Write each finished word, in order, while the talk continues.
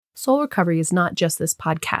Soul Recovery is not just this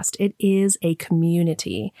podcast. It is a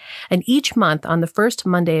community. And each month on the first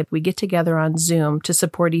Monday, we get together on Zoom to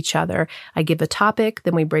support each other. I give a topic,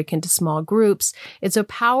 then we break into small groups. It's a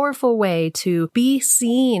powerful way to be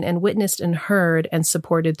seen and witnessed and heard and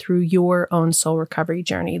supported through your own soul recovery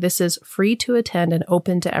journey. This is free to attend and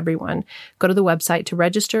open to everyone. Go to the website to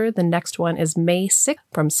register. The next one is May 6th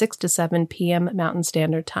from 6 to 7 p.m. Mountain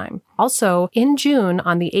Standard Time. Also, in June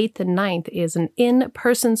on the 8th and 9th is an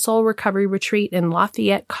in-person soul recovery retreat in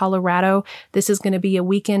Lafayette, Colorado. This is going to be a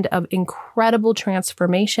weekend of incredible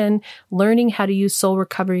transformation, learning how to use soul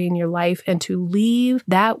recovery in your life and to leave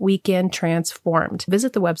that weekend transformed.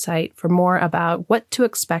 Visit the website for more about what to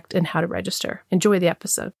expect and how to register. Enjoy the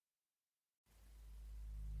episode.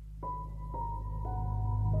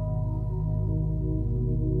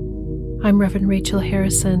 I'm Reverend Rachel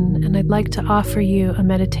Harrison, and I'd like to offer you a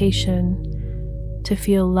meditation to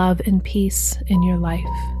feel love and peace in your life.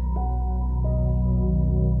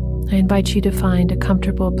 I invite you to find a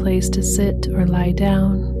comfortable place to sit or lie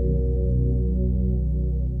down,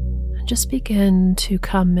 and just begin to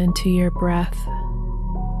come into your breath,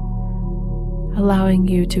 allowing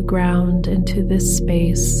you to ground into this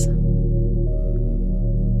space.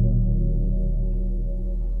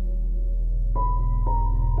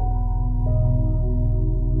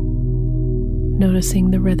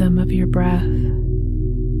 Noticing the rhythm of your breath,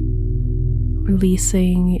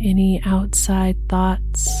 releasing any outside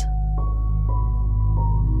thoughts,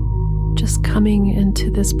 just coming into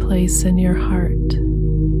this place in your heart.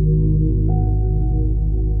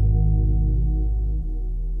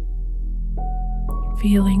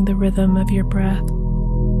 Feeling the rhythm of your breath.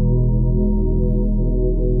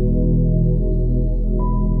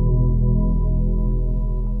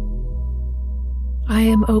 I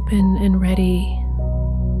am open and ready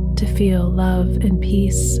to feel love and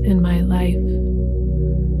peace in my life.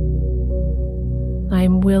 I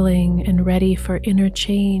am willing and ready for inner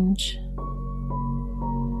change.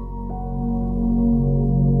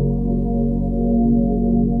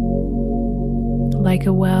 Like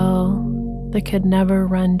a well that could never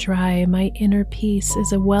run dry, my inner peace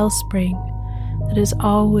is a wellspring that is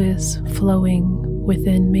always flowing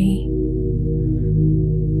within me.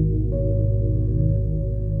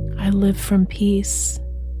 I live from peace,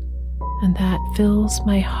 and that fills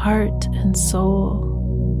my heart and soul.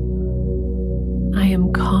 I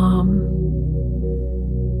am calm,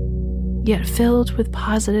 yet filled with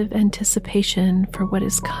positive anticipation for what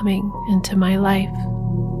is coming into my life.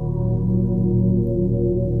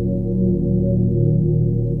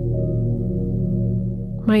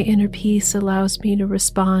 My inner peace allows me to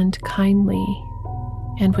respond kindly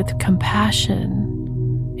and with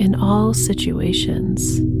compassion in all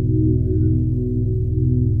situations.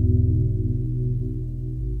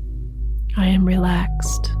 I am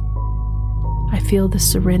relaxed. I feel the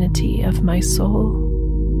serenity of my soul.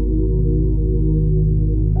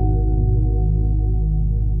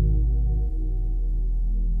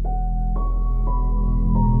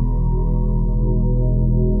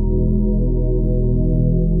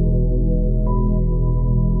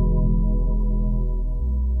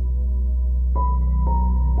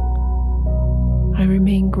 I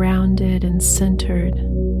remain grounded and centered.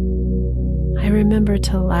 I remember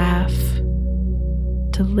to laugh,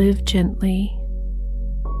 to live gently,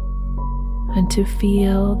 and to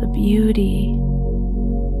feel the beauty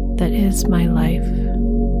that is my life.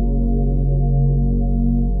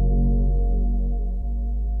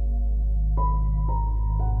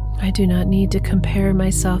 I do not need to compare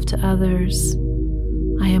myself to others.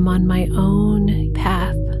 I am on my own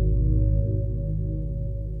path,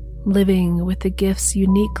 living with the gifts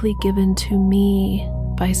uniquely given to me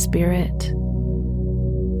by Spirit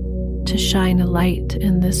to shine a light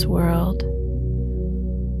in this world.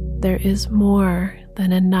 There is more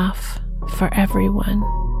than enough for everyone.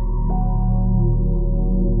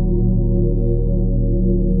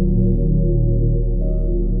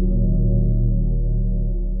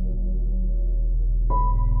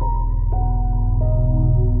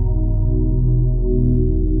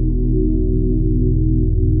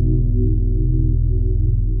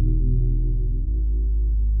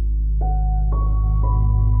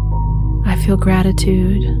 I feel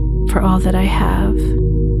gratitude for all that I have,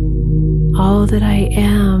 all that I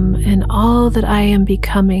am, and all that I am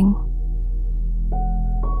becoming.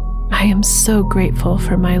 I am so grateful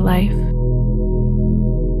for my life.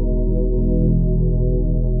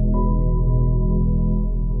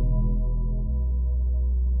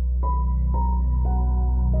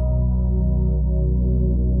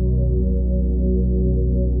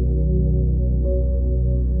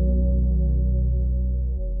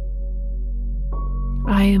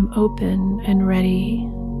 I am am open and ready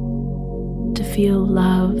to feel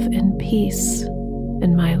love and peace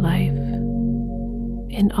in my life,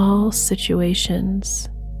 in all situations,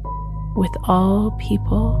 with all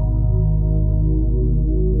people.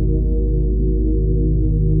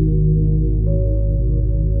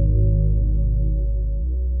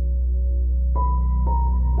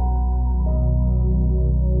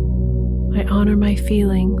 I honor my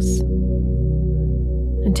feelings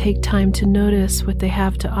and take time to notice what they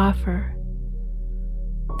have to offer.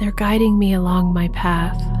 They're guiding me along my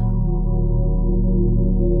path.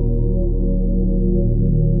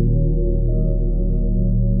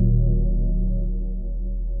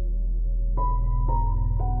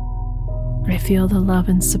 I feel the love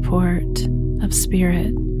and support of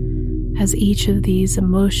Spirit as each of these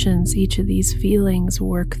emotions, each of these feelings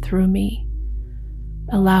work through me,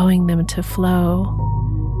 allowing them to flow.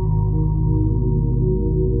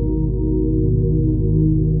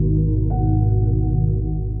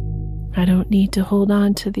 I don't need to hold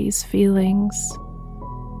on to these feelings.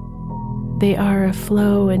 They are a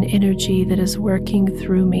flow and energy that is working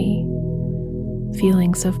through me.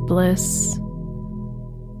 Feelings of bliss,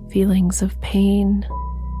 feelings of pain.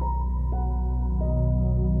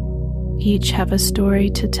 Each have a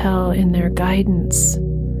story to tell in their guidance,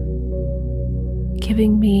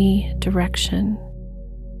 giving me direction,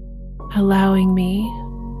 allowing me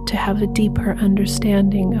to have a deeper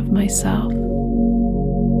understanding of myself.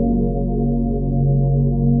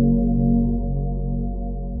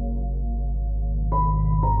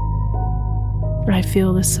 I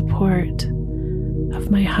feel the support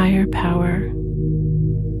of my higher power.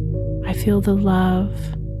 I feel the love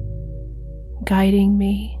guiding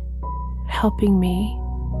me, helping me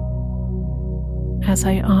as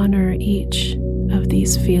I honor each of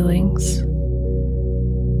these feelings.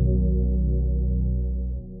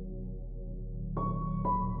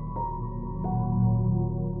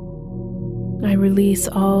 I release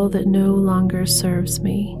all that no longer serves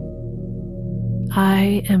me.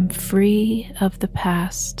 I am free of the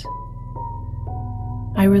past.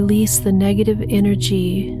 I release the negative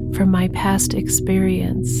energy from my past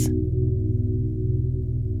experience.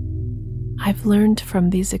 I've learned from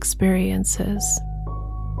these experiences.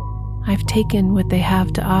 I've taken what they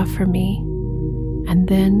have to offer me, and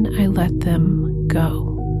then I let them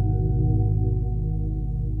go.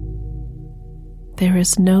 There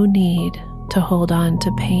is no need to hold on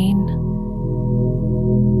to pain.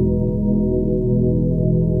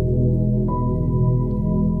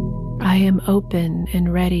 I am open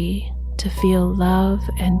and ready to feel love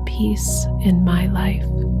and peace in my life.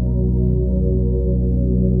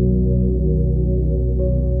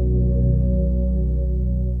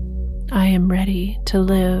 I am ready to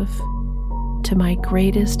live to my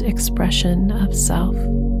greatest expression of self.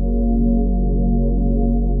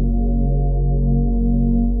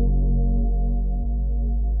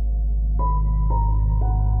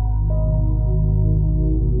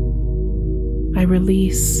 I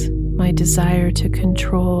release my desire to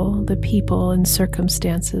control the people and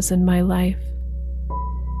circumstances in my life.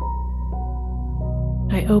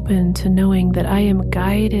 I open to knowing that I am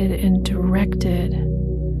guided and directed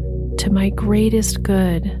to my greatest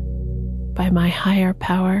good by my higher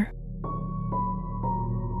power.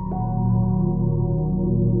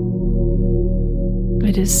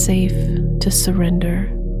 It is safe to surrender.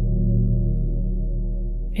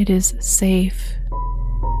 It is safe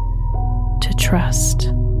to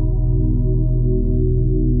trust.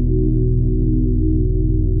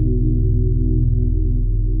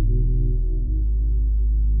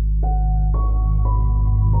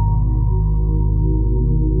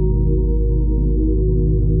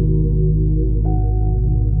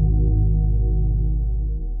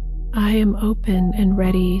 I am open and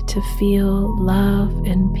ready to feel love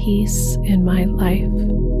and peace in my life.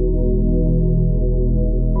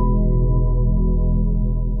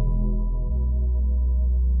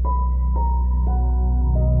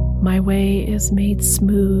 My way is made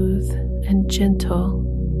smooth and gentle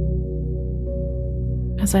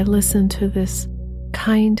as I listen to this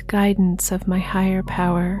kind guidance of my higher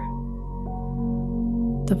power.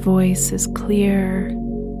 The voice is clear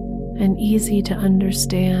and easy to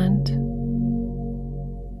understand.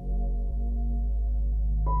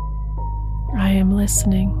 I am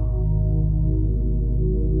listening.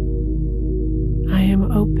 I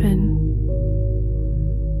am open.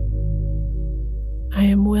 I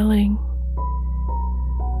am willing.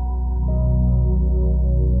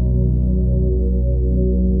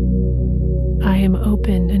 I am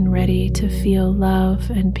open and ready to feel love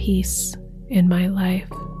and peace in my life.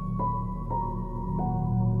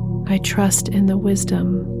 I trust in the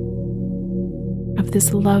wisdom of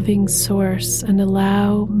this loving source and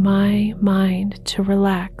allow my mind to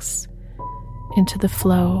relax into the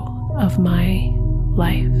flow of my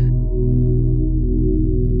life.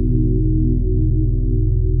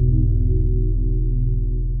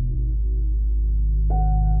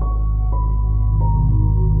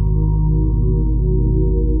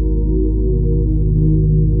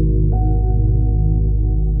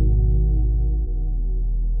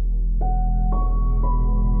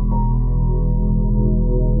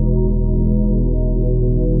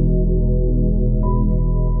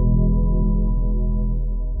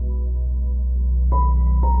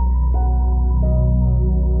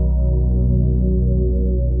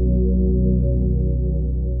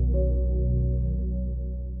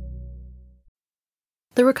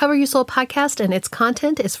 The Recover Your Soul podcast and its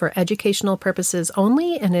content is for educational purposes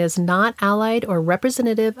only and is not allied or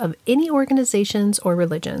representative of any organizations or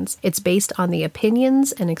religions. It's based on the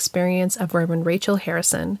opinions and experience of Reverend Rachel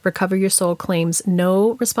Harrison. Recover Your Soul claims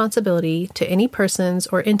no responsibility to any persons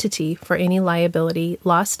or entity for any liability,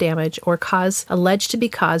 loss, damage, or cause alleged to be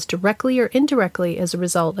caused directly or indirectly as a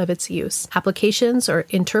result of its use. Applications or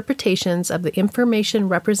interpretations of the information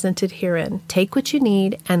represented herein. Take what you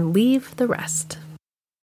need and leave the rest.